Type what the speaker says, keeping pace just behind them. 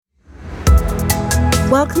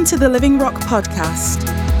Welcome to the Living Rock Podcast.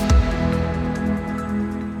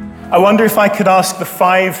 I wonder if I could ask the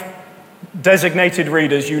 5 designated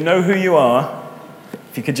readers, you know who you are,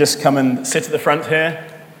 if you could just come and sit at the front here.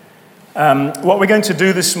 What we're going to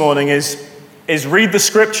do this morning is read the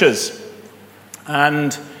scriptures.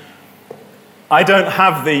 And I don't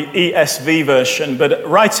have the ESV version, but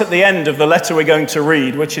right at the end of the letter we're going to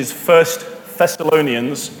read, which is 1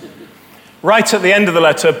 Thessalonians, right at the end of the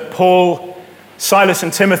letter, Paul, Silas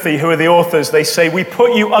and Timothy, who are the authors, they say, we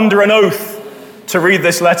put you under an oath to read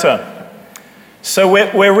this letter. So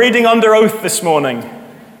we're reading under oath this morning.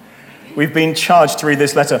 We've been charged to read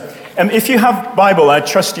this letter. If you have Bible, I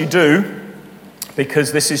trust you do,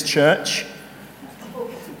 because this is church.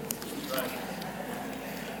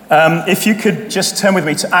 If you could just turn with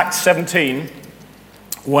me to Acts 17,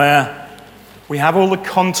 where we have all the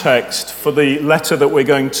context for the letter that we're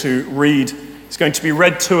going to read. It's going to be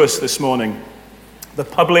read to us this morning, the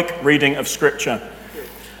public reading of Scripture.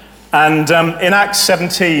 And in Acts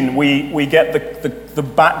 17, we get the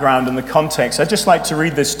background and the context. I'd just like to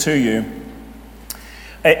read this to you.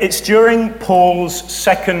 It's during Paul's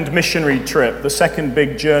second missionary trip, the second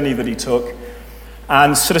big journey that he took.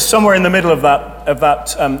 And sort of somewhere in the middle of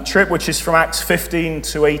that trip, which is from Acts 15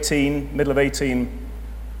 to 18, middle of 18,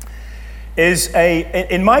 is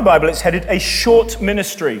in my Bible, it's headed a short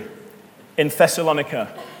ministry in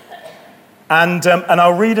Thessalonica. And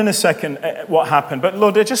I'll read in a second what happened. But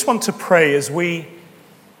Lord, I just want to pray as we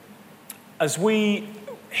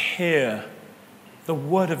hear the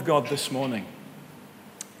word of God this morning,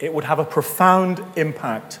 it would have a profound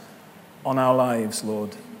impact on our lives,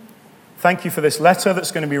 Lord. Thank you for this letter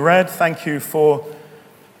that's going to be read. Thank you for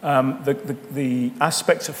the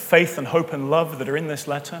aspects of faith and hope and love that are in this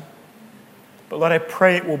letter. But Lord, I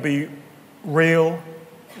pray it will be real,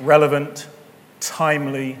 relevant,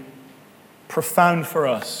 timely, profound for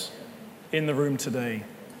us in the room today.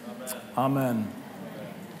 Amen.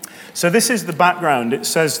 So this is the background. It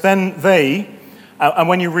says, then they, and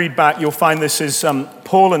when you read back, you'll find this is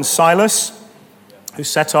Paul and Silas, who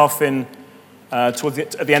set off at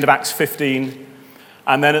the end of Acts 15.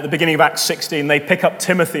 And then at the beginning of Acts 16, they pick up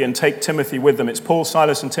Timothy and take Timothy with them. It's Paul,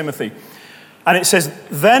 Silas, and Timothy. And it says,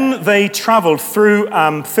 then they traveled through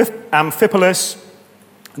Amphipolis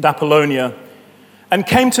and Apollonia, and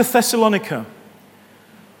came to Thessalonica,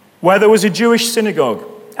 where there was a Jewish synagogue.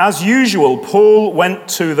 As usual, Paul went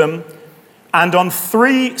to them, and on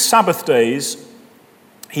 3 Sabbath days,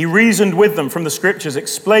 he reasoned with them from the scriptures,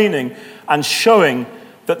 explaining and showing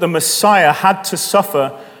that the Messiah had to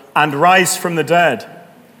suffer and rise from the dead,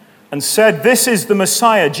 and said, this is the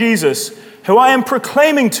Messiah, Jesus, who I am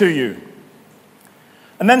proclaiming to you.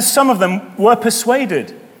 And then some of them were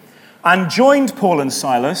persuaded and joined Paul and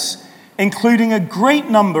Silas, including a great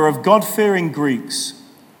number of God-fearing Greeks,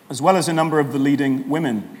 as well as a number of the leading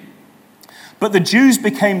women. But the Jews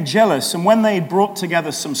became jealous, and when they had brought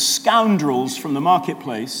together some scoundrels from the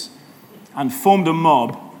marketplace and formed a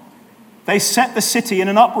mob, they set the city in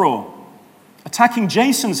an uproar. Attacking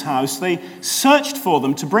Jason's house, they searched for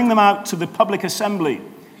them to bring them out to the public assembly.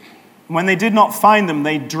 And when they did not find them,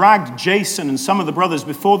 they dragged Jason and some of the brothers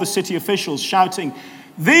before the city officials, shouting,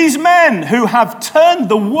 these men who have turned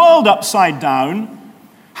the world upside down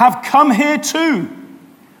have come here too,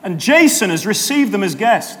 and Jason has received them as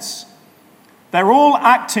guests. They're all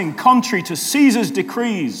acting contrary to Caesar's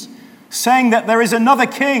decrees, saying that there is another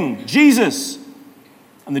king, Jesus.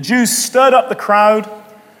 And the Jews stirred up the crowd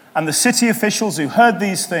and the city officials who heard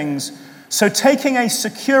these things. So taking a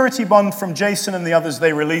security bond from Jason and the others,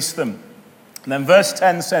 they released them. And then verse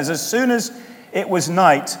 10 says, as soon as it was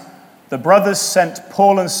night, the brothers sent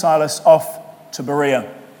Paul and Silas off to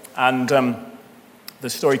Berea. And the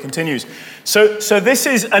story continues. So this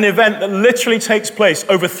is an event that literally takes place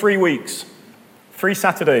over 3 weeks, 3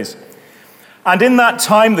 Saturdays. And in that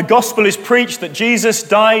time, the gospel is preached that Jesus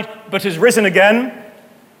died but has risen again.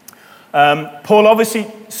 Paul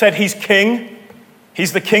obviously said he's king.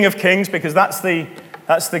 He's the King of Kings, because that's the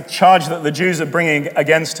charge that the Jews are bringing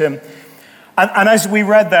against him. And as we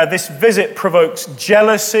read there, this visit provokes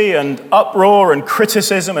jealousy and uproar and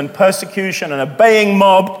criticism and persecution and a baying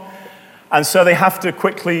mob. And so they have to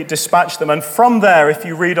quickly dispatch them. And from there, if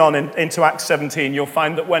you read on into Acts 17, you'll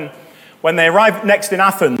find that when they arrive next in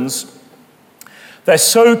Athens, they're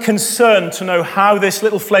so concerned to know how this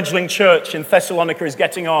little fledgling church in Thessalonica is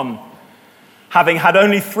getting on. Having had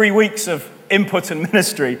only 3 weeks of input and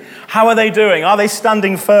ministry, how are they doing? Are they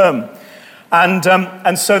standing firm?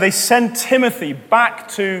 And so they send Timothy back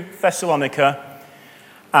to Thessalonica,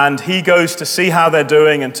 and he goes to see how they're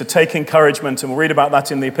doing and to take encouragement, and we'll read about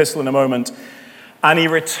that in the epistle in a moment. And he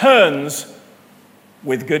returns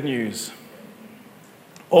with good news.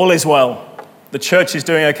 All is well. The church is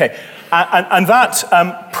doing okay. And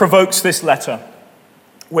that provokes this letter,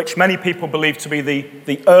 which many people believe to be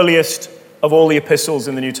the earliest of all the epistles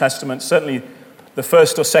in the New Testament, certainly the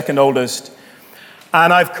first or second oldest.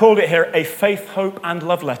 And I've called it here a faith, hope, and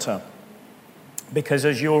love letter. Because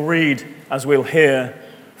as you'll read, as we'll hear,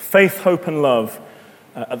 faith, hope, and love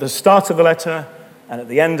at the start of the letter and at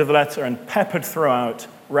the end of the letter, and peppered throughout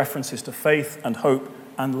references to faith and hope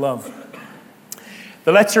and love.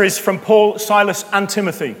 The letter is from Paul, Silas, and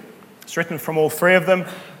Timothy. It's written from all three of them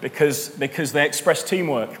because they express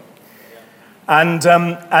teamwork. And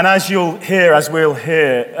as we'll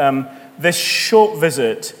hear, this short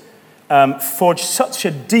visit forged such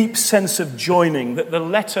a deep sense of joining that the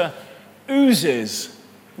letter oozes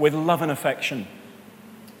with love and affection.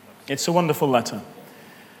 It's a wonderful letter.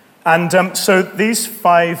 And so these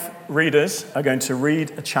 5 readers are going to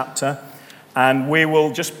read a chapter, and we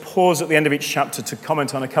will just pause at the end of each chapter to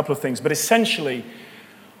comment on a couple of things. But essentially,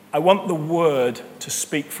 I want the word to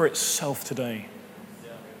speak for itself today.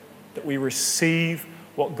 That we receive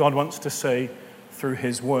what God wants to say through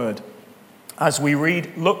his word. As we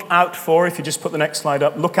read, look out for, if you just put the next slide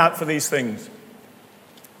up, look out for these things.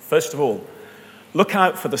 First of all, look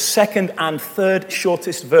out for the second and third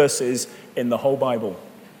shortest verses in the whole Bible.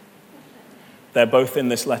 They're both in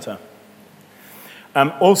this letter.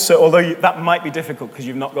 Also, although that might be difficult because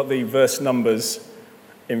you've not got the verse numbers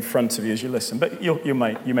in front of you as you listen, but you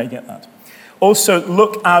may get that. Also,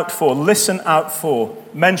 look out for, listen out for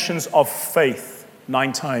mentions of faith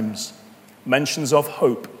 9 times, mentions of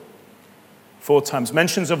hope 4 times,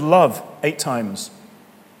 mentions of love 8 times.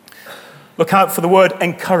 Look out for the word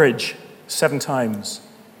encourage 7 times,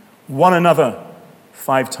 one another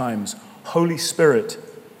 5 times, Holy Spirit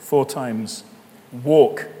 4 times,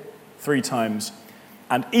 walk 3 times,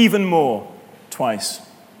 and even more twice,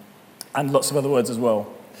 and lots of other words as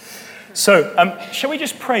well. So, shall we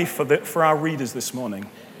just pray for our readers this morning?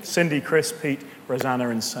 Cindy, Chris, Pete, Rosanna,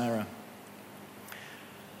 and Sarah.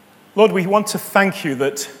 Lord, we want to thank you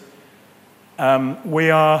that we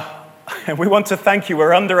want to thank you.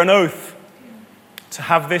 We're under an oath to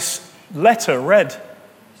have this letter read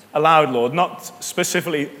aloud, Lord. Not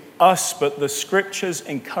specifically us, but the scriptures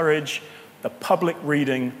encourage the public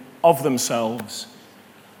reading of themselves.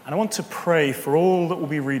 And I want to pray for all that we'll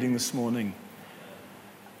be reading this morning.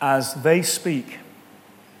 As they speak,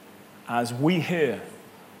 as we hear,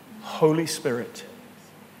 Holy Spirit,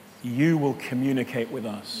 you will communicate with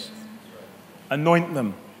us. Anoint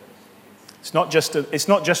them. It's not just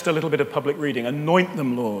a little bit of public reading. Anoint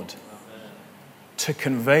them, Lord, to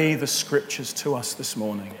convey the scriptures to us this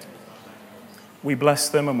morning. We bless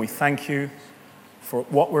them and we thank you for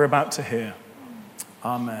what we're about to hear.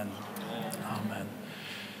 Amen. Amen.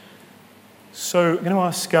 So I'm going to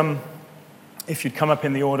ask if you'd come up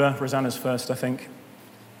in the order. Rosanna's first, I think.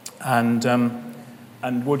 And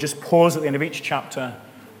we'll just pause at the end of each chapter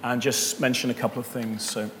and just mention a couple of things.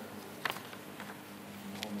 So,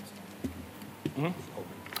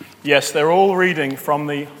 Yes, they're all reading from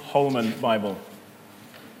the Holman Bible.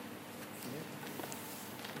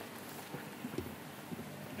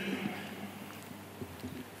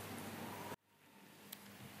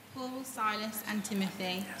 Paul, Silas, and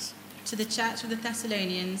Timothy, yes. To the church of the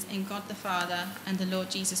Thessalonians in God the Father and the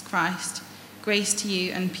Lord Jesus Christ, grace to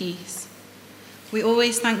you and peace. We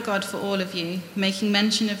always thank God for all of you, making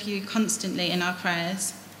mention of you constantly in our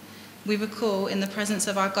prayers. We recall in the presence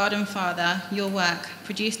of our God and Father your work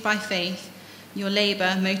produced by faith, your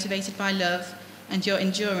labour motivated by love, and your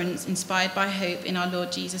endurance inspired by hope in our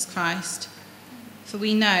Lord Jesus Christ. For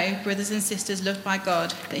we know, brothers and sisters loved by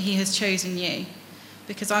God, that he has chosen you,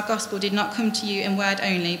 because our gospel did not come to you in word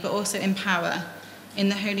only, but also in power, in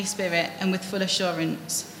the Holy Spirit, and with full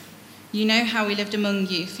assurance. You know how we lived among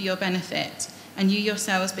you for your benefit, and you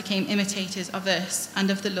yourselves became imitators of us and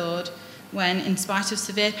of the Lord, when, in spite of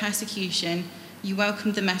severe persecution, you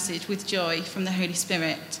welcomed the message with joy from the Holy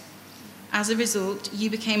Spirit. As a result, you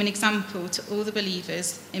became an example to all the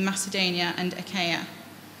believers in Macedonia and Achaia.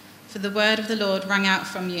 For the word of the Lord rang out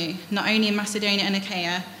from you, not only in Macedonia and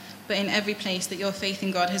Achaia, but in every place that your faith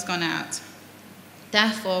in God has gone out.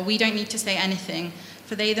 Therefore, we don't need to say anything,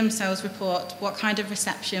 for they themselves report what kind of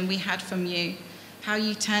reception we had from you, how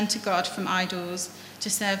you turned to God from idols to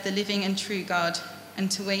serve the living and true God, and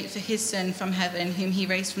to wait for his Son from heaven, whom he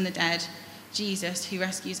raised from the dead, Jesus, who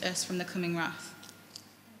rescues us from the coming wrath.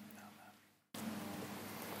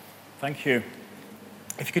 Thank you.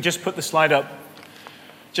 If you could just put the slide up.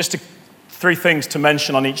 Just 3 things to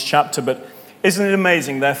mention on each chapter, but isn't it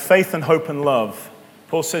amazing? Their faith and hope and love.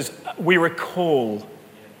 Paul says, we recall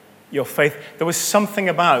your faith. There was something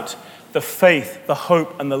about the faith, the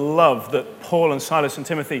hope, and the love that Paul and Silas and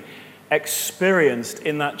Timothy experienced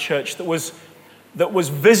in that church that was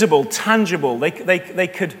visible, tangible. They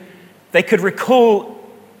could recall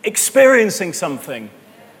experiencing something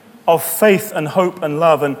of faith and hope and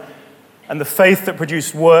love, and the faith that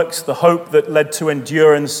produced works, the hope that led to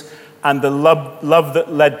endurance, and the love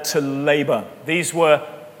that led to labor. These were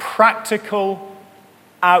practical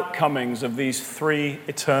outcomings of these three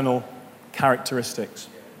eternal characteristics.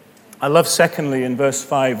 I love, secondly, in verse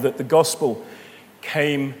 5, that the gospel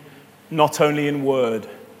came not only in word,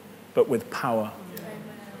 but with power.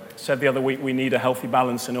 I said the other week, we need a healthy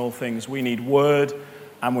balance in all things. We need word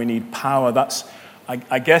and we need power.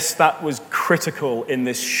 I guess that was critical in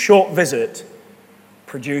this short visit,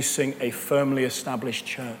 producing a firmly established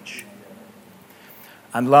church.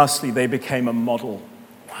 And lastly, they became a model.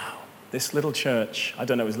 Wow, this little church, I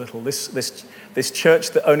don't know it was little, this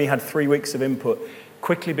church that only had 3 weeks of input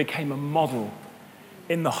quickly became a model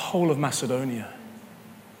in the whole of Macedonia.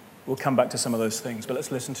 We'll come back to some of those things, but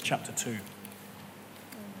let's listen to chapter 2.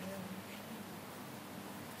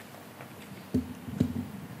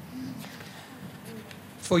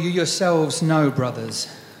 For you yourselves know,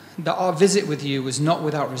 brothers, that our visit with you was not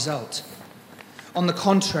without result. On the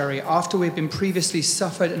contrary, after we had been previously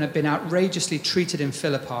suffered and had been outrageously treated in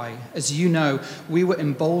Philippi, as you know, we were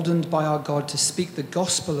emboldened by our God to speak the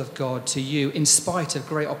gospel of God to you in spite of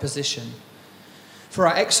great opposition. For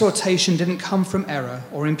our exhortation didn't come from error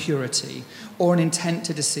or impurity or an intent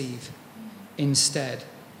to deceive. Instead,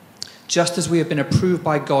 just as we have been approved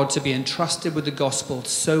by God to be entrusted with the gospel,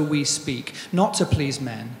 so we speak, not to please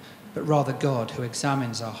men, but rather God who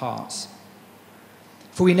examines our hearts.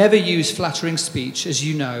 For we never used flattering speech, as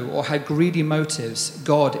you know, or had greedy motives.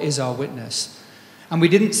 God is our witness. And we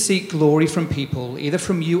didn't seek glory from people, either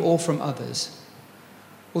from you or from others.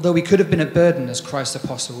 Although we could have been a burden as Christ's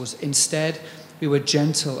apostles, instead we were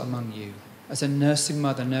gentle among you, as a nursing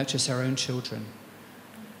mother nurtures her own children.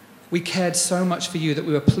 We cared so much for you that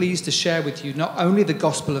we were pleased to share with you not only the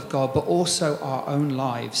gospel of God, but also our own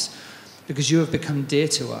lives, because you have become dear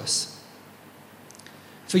to us.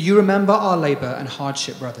 For you remember our labor and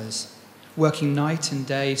hardship, brothers, working night and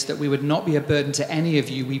day so that we would not be a burden to any of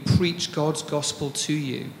you. We preach God's gospel to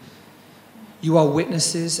you. You are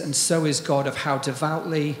witnesses, and so is God, of how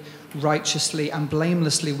devoutly, righteously, and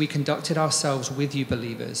blamelessly we conducted ourselves with you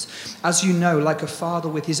believers. As you know, like a father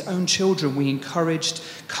with his own children, we encouraged,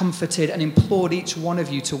 comforted, and implored each one of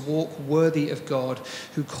you to walk worthy of God,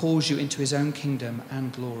 who calls you into his own kingdom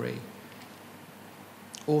and glory.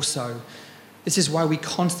 Also, this is why we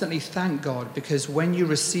constantly thank God, because when you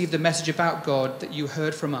received the message about God that you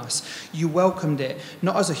heard from us, you welcomed it,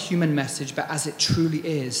 not as a human message, but as it truly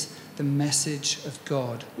is, the message of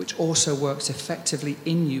God, which also works effectively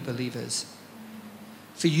in you believers.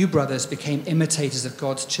 For you, brothers, became imitators of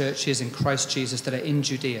God's churches in Christ Jesus that are in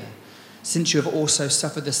Judea, since you have also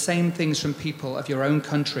suffered the same things from people of your own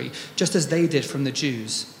country, just as they did from the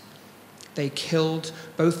Jews. They killed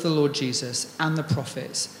both the Lord Jesus and the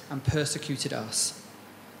prophets and persecuted us.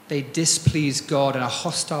 They displease God and are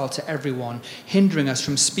hostile to everyone, hindering us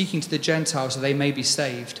from speaking to the Gentiles so they may be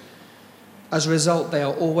saved. As a result, they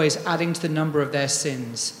are always adding to the number of their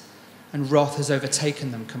sins, and wrath has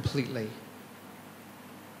overtaken them completely.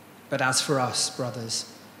 But as for us,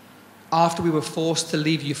 brothers, after we were forced to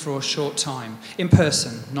leave you for a short time, in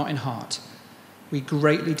person, not in heart, we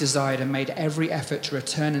greatly desired and made every effort to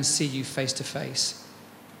return and see you face to face.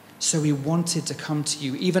 So we wanted to come to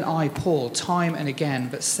you, even I, Paul, time and again,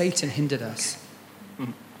 but Satan hindered us.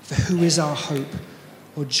 For who is our hope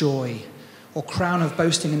or joy or crown of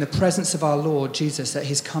boasting in the presence of our Lord Jesus at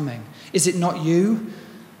his coming? Is it not you?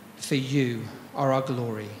 For you are our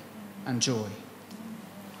glory and joy.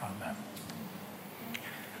 Amen.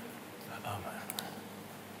 Amen.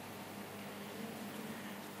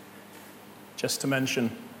 Just to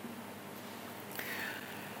mention,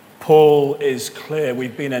 Paul is clear.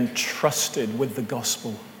 We've been entrusted with the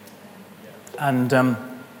gospel. And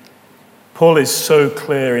Paul is so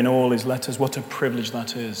clear in all his letters what a privilege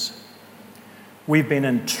that is. We've been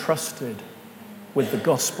entrusted with the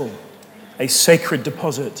gospel, a sacred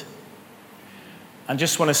deposit. And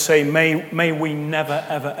just want to say, may we never,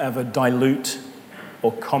 ever, ever dilute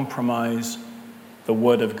or compromise the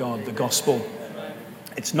word of God, the gospel.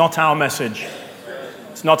 It's not our message.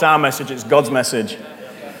 It's not our message, it's God's message.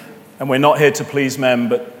 And we're not here to please men,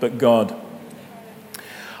 but God.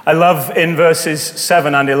 I love in verses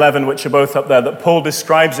 7 and 11, which are both up there, that Paul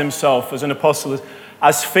describes himself as an apostle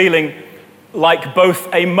as feeling like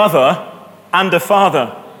both a mother and a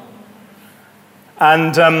father.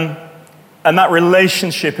 And And that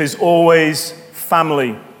relationship is always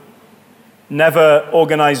family, never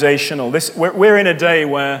organizational. We're in a day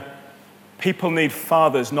where people need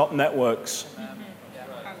fathers, not networks.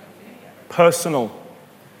 Personal,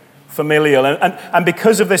 familial. And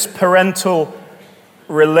because of this parental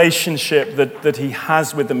relationship that he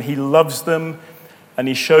has with them, he loves them, and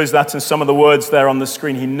he shows that in some of the words there on the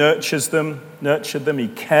screen. He nurtured them, he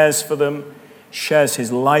cares for them, shares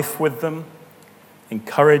his life with them,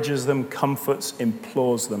 encourages them, comforts,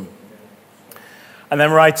 implores them. And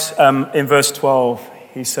then right in verse 12,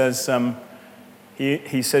 he says,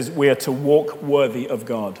 we are to walk worthy of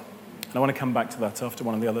God. And I want to come back to that after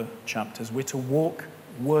one of the other chapters. We're to walk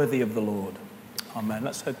worthy of the Lord. Amen.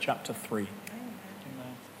 Let's head chapter 3.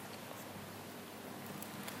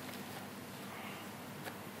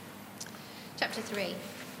 Chapter 3.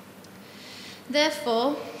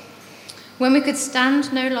 Therefore, when we could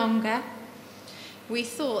stand no longer, we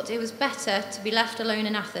thought it was better to be left alone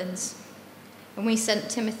in Athens. And we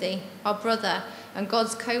sent Timothy, our brother and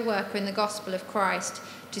God's co-worker in the gospel of Christ,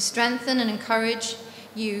 to strengthen and encourage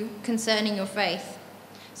you concerning your faith,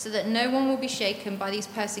 so that no one will be shaken by these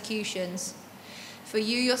persecutions. For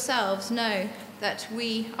you yourselves know that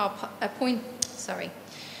we are appointed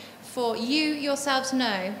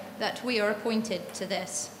to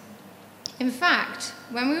this. In fact,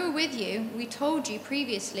 when we were with you, we told you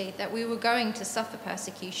previously that we were going to suffer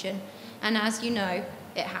persecution, and as you know,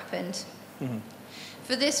 it happened. Mm-hmm.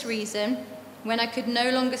 For this reason, when I could no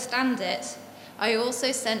longer stand it, I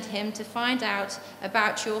also sent him to find out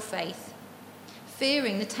about your faith,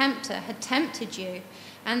 fearing the tempter had tempted you,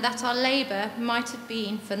 and that our labor might have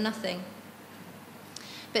been for nothing.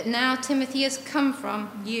 But now Timothy has come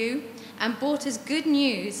from you and brought us good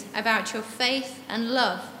news about your faith and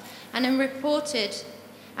love, and reported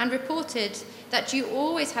that you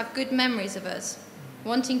always have good memories of us,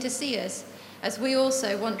 wanting to see us, as we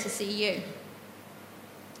also want to see you.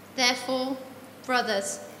 Therefore,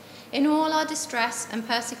 brothers, in all our distress and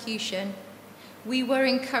persecution, we were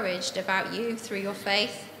encouraged about you through your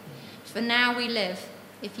faith, for now we live,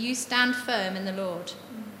 if you stand firm in the Lord.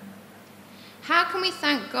 How can we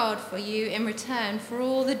thank God for you in return for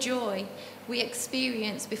all the joy we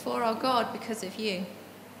experience before our God because of you?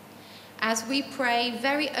 As we pray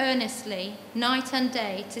very earnestly, night and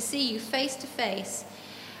day, to see you face to face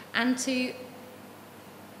and to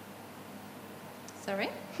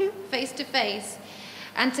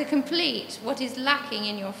complete what is lacking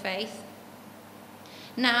in your faith.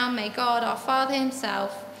 Now may God our Father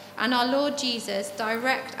himself and our Lord Jesus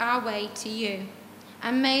direct our way to you,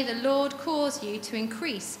 and may the Lord cause you to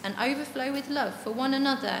increase and overflow with love for one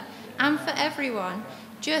another and for everyone,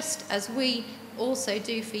 just as we also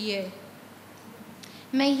do for you.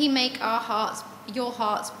 May he make your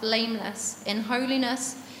hearts blameless in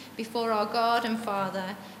holiness before our God and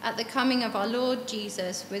Father at the coming of our Lord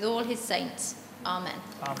Jesus with all his saints. Amen.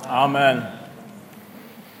 Amen.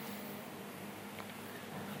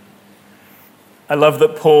 I love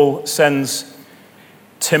that Paul sends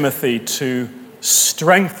Timothy to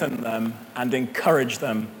strengthen them and encourage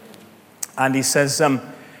them. And he says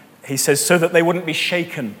so that they wouldn't be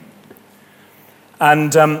shaken.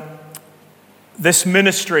 And this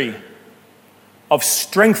ministry of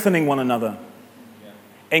strengthening one another,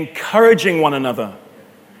 encouraging one another,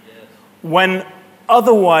 when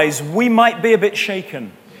otherwise we might be a bit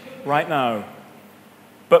shaken right now.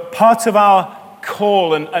 But part of our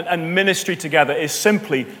call and ministry together is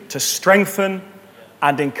simply to strengthen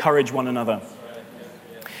and encourage one another.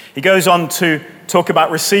 He goes on to talk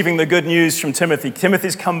about receiving the good news from Timothy.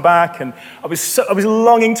 Timothy's come back, and I was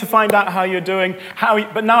longing to find out how you're doing.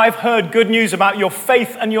 But now I've heard good news about your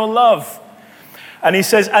faith and your love. And he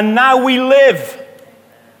says, and now we live.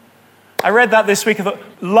 I read that this week. I thought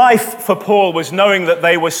life for Paul was knowing that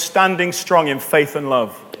they were standing strong in faith and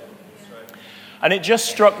love. And it just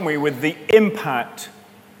struck me with the impact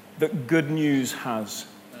that good news has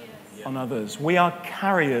on others. We are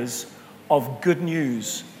carriers of good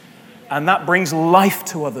news, and that brings life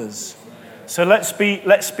to others. So let's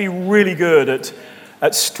be really good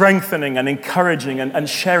at strengthening and encouraging and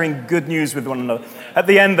sharing good news with one another. At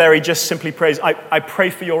the end there, he just simply prays, I pray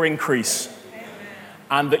for your increase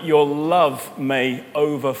and that your love may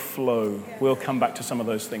overflow. We'll come back to some of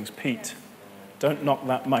those things. Pete, don't knock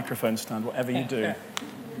that microphone stand, whatever you do.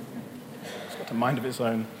 It's got a mind of its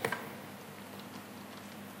own.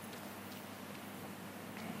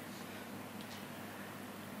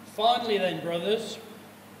 Finally then, brothers,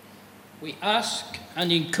 we ask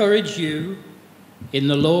and encourage you in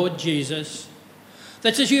the Lord Jesus,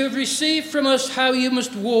 that as you have received from us how you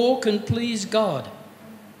must walk and please God,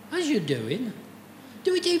 as you're doing,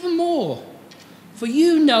 do it even more, For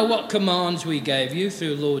you know what commands we gave you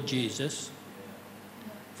through Lord Jesus.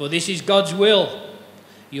 For this is God's will,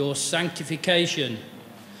 your sanctification,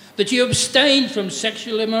 that you abstain from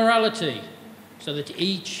sexual immorality, so that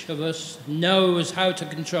each of us knows how to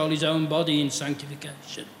control his own body in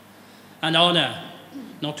sanctification and honour,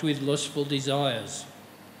 not with lustful desires,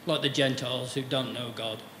 like the Gentiles who don't know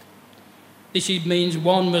God. This means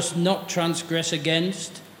one must not transgress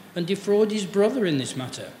against and defraud his brother in this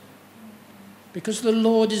matter, because the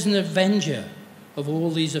Lord is an avenger of all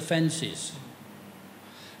these offences.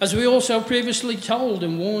 As we also previously told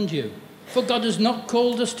and warned you, for God has not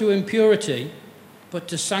called us to impurity, but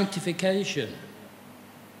to sanctification.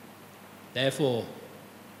 Therefore,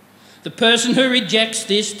 the person who rejects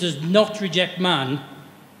this does not reject man,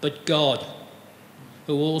 but God,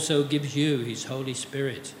 who also gives you his Holy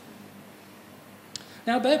Spirit.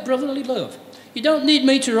 Now, about brotherly love, you don't need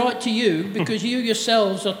me to write to you because you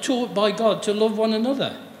yourselves are taught by God to love one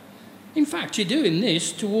another. In fact, you're doing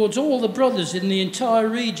this towards all the brothers in the entire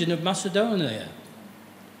region of Macedonia.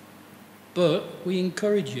 But we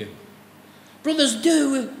encourage you, brothers,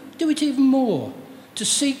 do it even more, to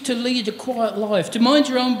seek to lead a quiet life, to mind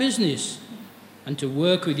your own business, and to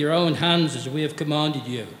work with your own hands as we have commanded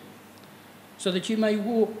you, so that you may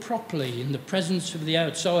walk properly in the presence of the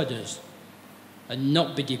outsiders and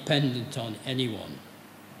not be dependent on anyone.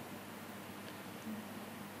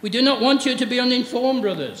 We do not want you to be uninformed,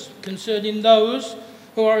 brothers, concerning those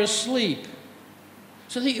who are asleep,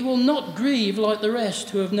 so that you will not grieve like the rest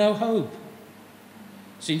who have no hope.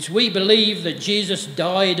 Since we believe that Jesus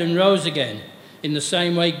died and rose again, in the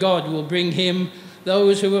same way God will bring him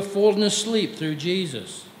those who have fallen asleep through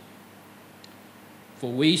Jesus.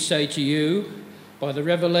 For we say to you, by the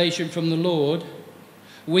revelation from the Lord,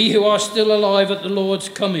 we who are still alive at the Lord's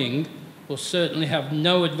coming will certainly have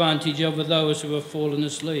no advantage over those who have fallen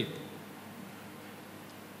asleep.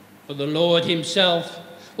 For the Lord himself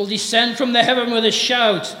will descend from the heaven with a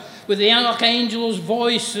shout, with the archangel's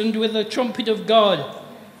voice and with the trumpet of God,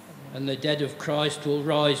 and the dead of Christ will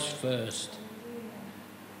rise first.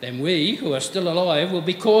 Then we, who are still alive, will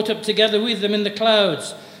be caught up together with them in the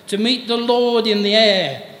clouds to meet the Lord in the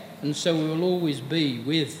air, and so we will always be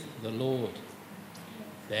with the Lord.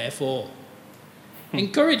 Therefore,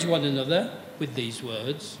 encourage one another with these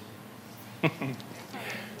words.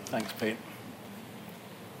 Thanks, Pete.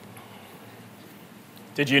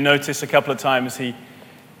 Did you notice a couple of times he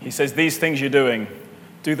says, these things you're doing,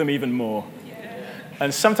 do them even more.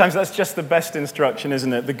 And sometimes that's just the best instruction,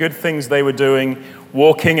 isn't it? The good things they were doing,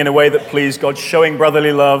 walking in a way that pleased God, showing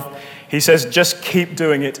brotherly love. He says, just keep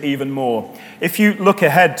doing it even more. If you look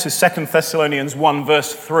ahead to 2 Thessalonians 1,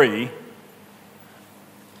 verse 3,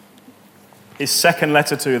 his second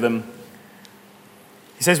letter to them,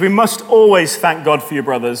 he says, we must always thank God for you,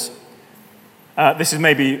 brothers. This is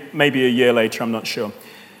maybe a year later, I'm not sure.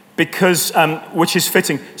 Because, which is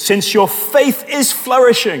fitting, since your faith is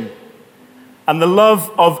flourishing, and the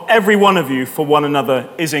love of every one of you for one another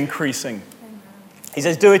is increasing. He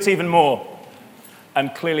says, do it even more.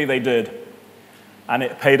 And clearly they did. And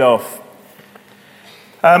it paid off.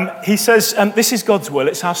 He says, this is God's will.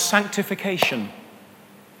 It's our sanctification.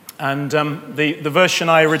 And the version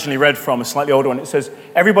I originally read from, a slightly older one, it says,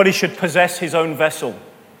 everybody should possess his own vessel.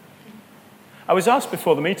 I was asked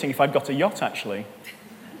before the meeting if I'd got a yacht, actually,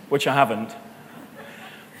 which I haven't.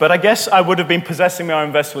 But I guess I would have been possessing my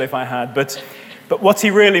own vessel if I had. But what he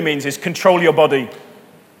really means is control your body.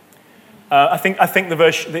 I think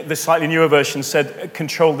the slightly newer version said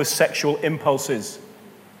control the sexual impulses.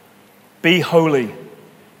 Be holy.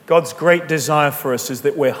 God's great desire for us is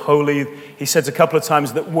that we're holy. He says a couple of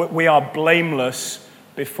times that we are blameless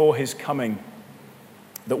before his coming.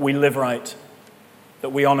 That we live right. That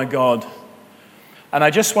we honor God. And I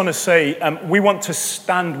just want to say, we want to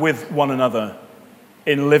stand with one another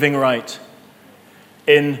in living right,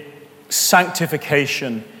 in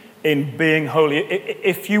sanctification, in being holy.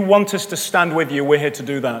 If you want us to stand with you, we're here to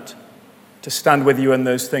do that, to stand with you in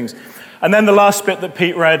those things. And then the last bit that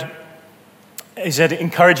Pete read, he said,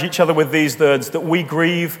 encourage each other with these words, that we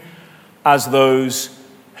grieve as those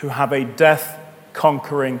who have a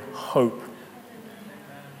death-conquering hope.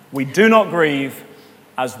 We do not grieve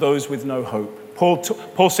as those with no hope.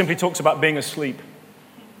 Paul simply talks about being asleep,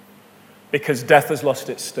 because death has lost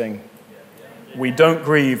its sting. We don't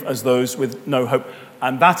grieve as those with no hope.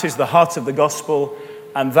 And that is the heart of the gospel,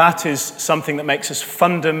 and that is something that makes us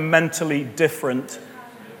fundamentally different.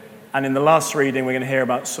 And in the last reading, we're going to hear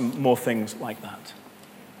about some more things like that.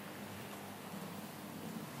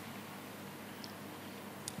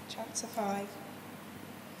 Chapter 5.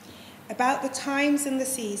 About the times and the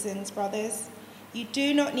seasons, brothers, You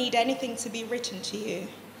do not need anything to be written to you,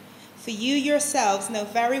 for you yourselves know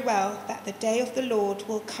very well that the day of the Lord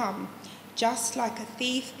will come, just like a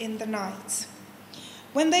thief in the night.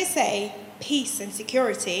 When they say peace and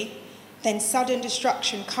security, then sudden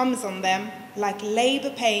destruction comes on them like labor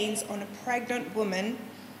pains on a pregnant woman,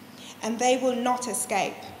 and they will not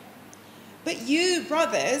escape. But you,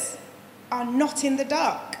 brothers, are not in the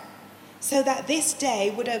dark, so that this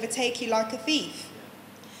day would overtake you like a thief.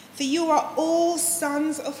 For you are all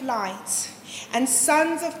sons of light and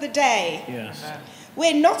sons of the day. Yes.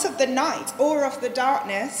 We're not of the night or of the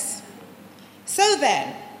darkness. So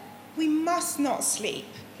then, we must not sleep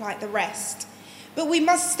like the rest, but we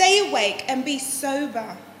must stay awake and be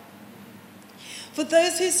sober. For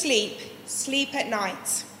those who sleep, sleep at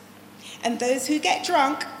night, and those who get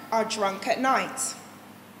drunk are drunk at night.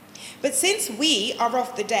 But since we are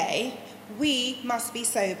of the day, we must be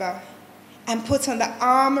sober and put on the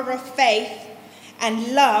armor of faith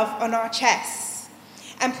and love on our chests,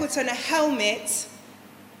 and put on a helmet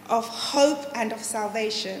of hope and of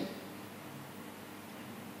salvation.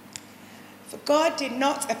 For God did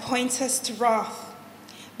not appoint us to wrath,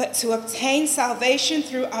 but to obtain salvation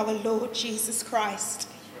through our Lord Jesus Christ,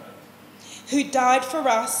 who died for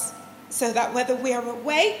us, so that whether we are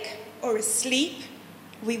awake or asleep,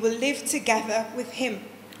 we will live together with him.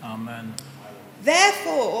 Amen.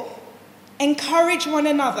 Therefore, encourage one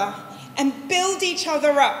another and build each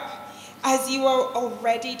other up, as you are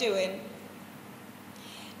already doing.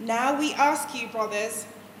 Now we ask you, brothers,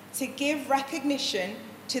 to give recognition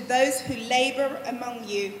to those who labor among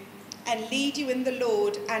you and lead you in the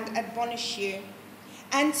Lord and admonish you,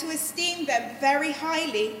 and to esteem them very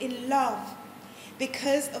highly in love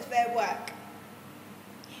because of their work.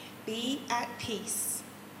 Be at peace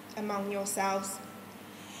among yourselves.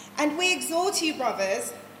 And we exhort you,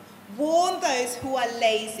 brothers, warn those who are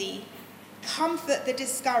lazy, comfort the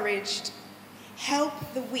discouraged, help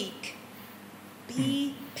the weak,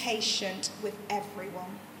 be patient with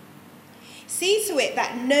everyone. See to it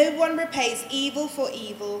that no one repays evil for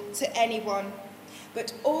evil to anyone,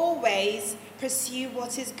 but always pursue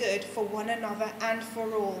what is good for one another and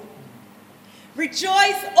for all.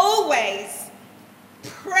 Rejoice always,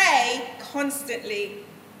 pray constantly,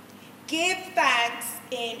 give thanks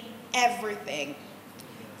in everything,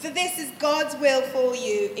 for this is God's will for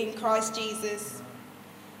you in Christ Jesus.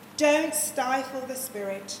 Don't stifle the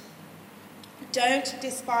Spirit. Don't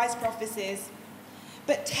despise prophecies,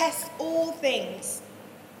 but test all things.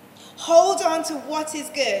 Hold on to what is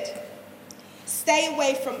good. Stay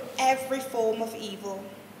away from every form of evil.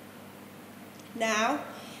 Now,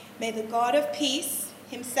 may the God of peace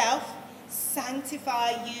himself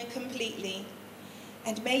sanctify you completely,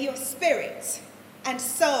 and may your spirit and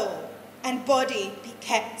soul and body be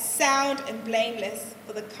kept sound and blameless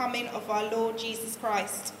for the coming of our Lord Jesus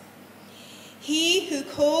Christ. He who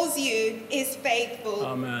calls you is faithful,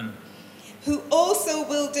 Amen. who also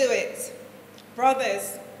will do it.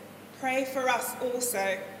 Brothers, pray for us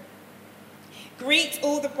also. Greet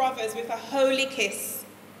all the brothers with a holy kiss.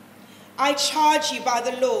 I charge you by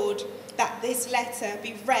the Lord that this letter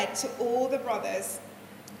be read to all the brothers.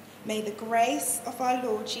 May the grace of our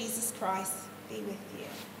Lord Jesus Christ be with you.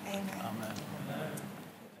 Amen. Amen.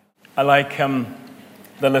 I like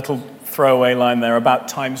the little throwaway line there about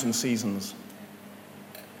times and seasons.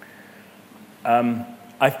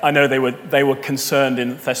 I know they were concerned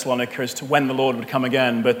in Thessalonica as to when the Lord would come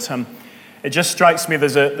again, but it just strikes me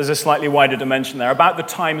there's a slightly wider dimension there about the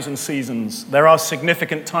times and seasons. There are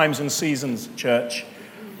significant times and seasons, church,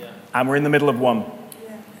 and we're in the middle of one.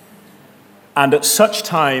 And at such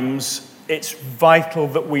times, it's vital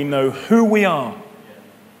that we know who we are.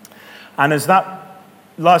 And as that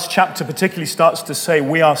last chapter particularly starts to say,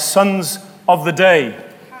 we are sons of the day,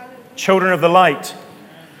 children of the light.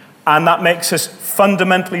 And that makes us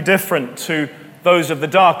fundamentally different to those of the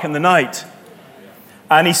dark and the night.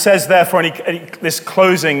 And he says, therefore, this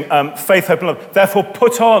closing, faith, hope, and love, therefore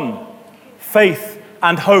put on faith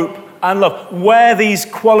and hope and love. Wear these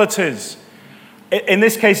qualities. In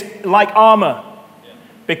this case, like armor,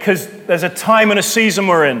 because there's a time and a season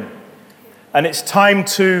we're in. And it's time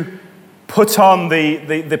to put on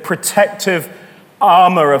the protective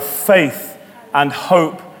armor of faith and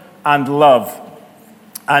hope and love.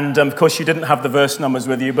 And of course, you didn't have the verse numbers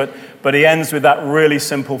with you, but he ends with that really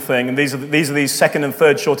simple thing. And these are these second and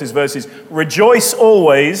third shortest verses. Rejoice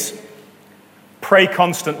always, pray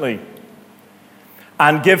constantly,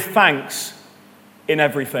 and give thanks in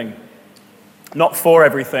everything. Not for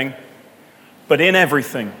everything, but in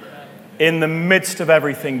everything. In the midst of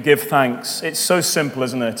everything, give thanks. It's so simple,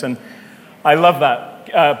 isn't it? And I love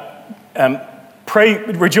that.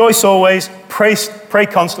 rejoice always, pray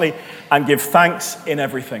constantly, and give thanks in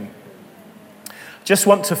everything. Just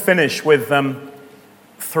want to finish with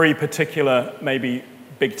 3 particular, maybe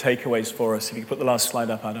big takeaways for us. If you could put the last slide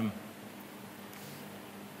up, Adam.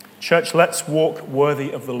 Church, let's walk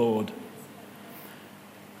worthy of the Lord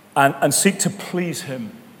and seek to please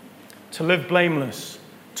him, to live blameless,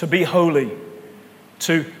 to be holy,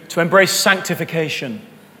 to embrace sanctification.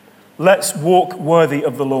 Let's walk worthy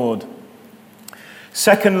of the Lord.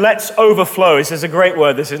 Second, let's overflow. This is a great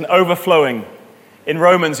word. This is an overflowing. In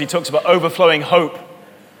Romans, he talks about overflowing hope.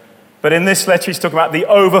 But in this letter, he's talking about the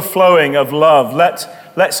overflowing of love.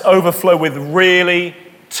 Let's overflow with really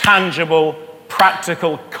tangible,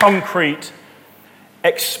 practical, concrete,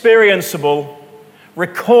 experienceable,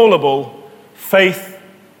 recallable faith,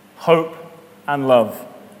 hope, and love.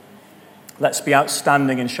 Let's be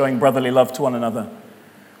outstanding in showing brotherly love to one another.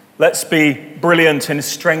 Let's be brilliant in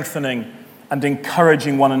strengthening and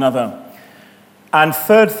encouraging one another. And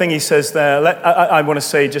third thing he says there, I want to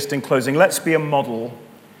say just in closing, let's be a model.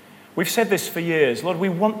 We've said this for years. Lord, we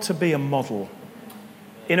want to be a model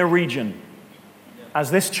in a region,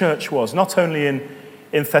 as this church was, not only in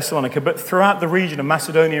Thessalonica, but throughout the region of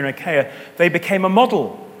Macedonia and Achaia. They became a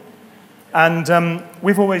model. And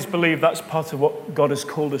we've always believed that's part of what God has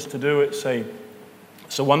called us to do. It's a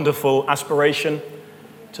wonderful aspiration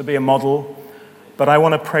to be a model. But I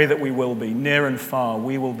want to pray that we will be, near and far,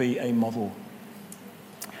 we will be a model.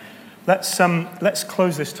 Let's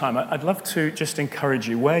close this time. I'd love to just encourage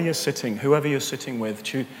you, where you're sitting, whoever you're sitting with,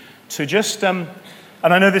 to just, and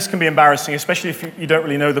I know this can be embarrassing, especially if you don't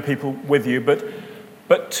really know the people with you,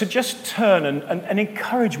 but to just turn and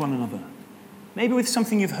encourage one another. Maybe with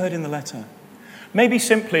something you've heard in the letter. Maybe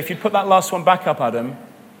simply, if you put that last one back up, Adam,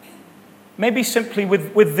 maybe simply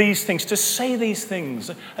with these things, to say these things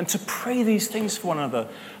and to pray these things for one another.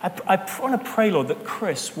 I want to pray, Lord, that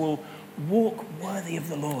Chris will walk worthy of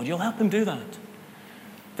the Lord. You'll help him do that.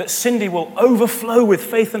 That Cindy will overflow with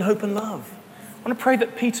faith and hope and love. I want to pray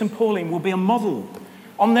that Pete and Pauline will be a model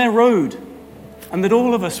on their road, and that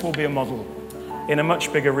all of us will be a model in a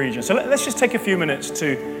much bigger region. So let's just take a few minutes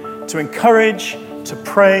to encourage, to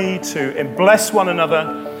pray, to bless one another.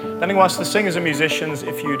 Then I'm going to ask the singers and musicians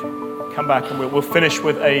if you'd come back, and we'll finish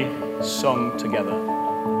with a song together.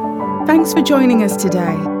 Thanks for joining us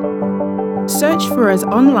today. Search for us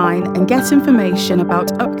online and get information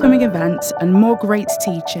about upcoming events and more great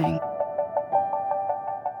teaching.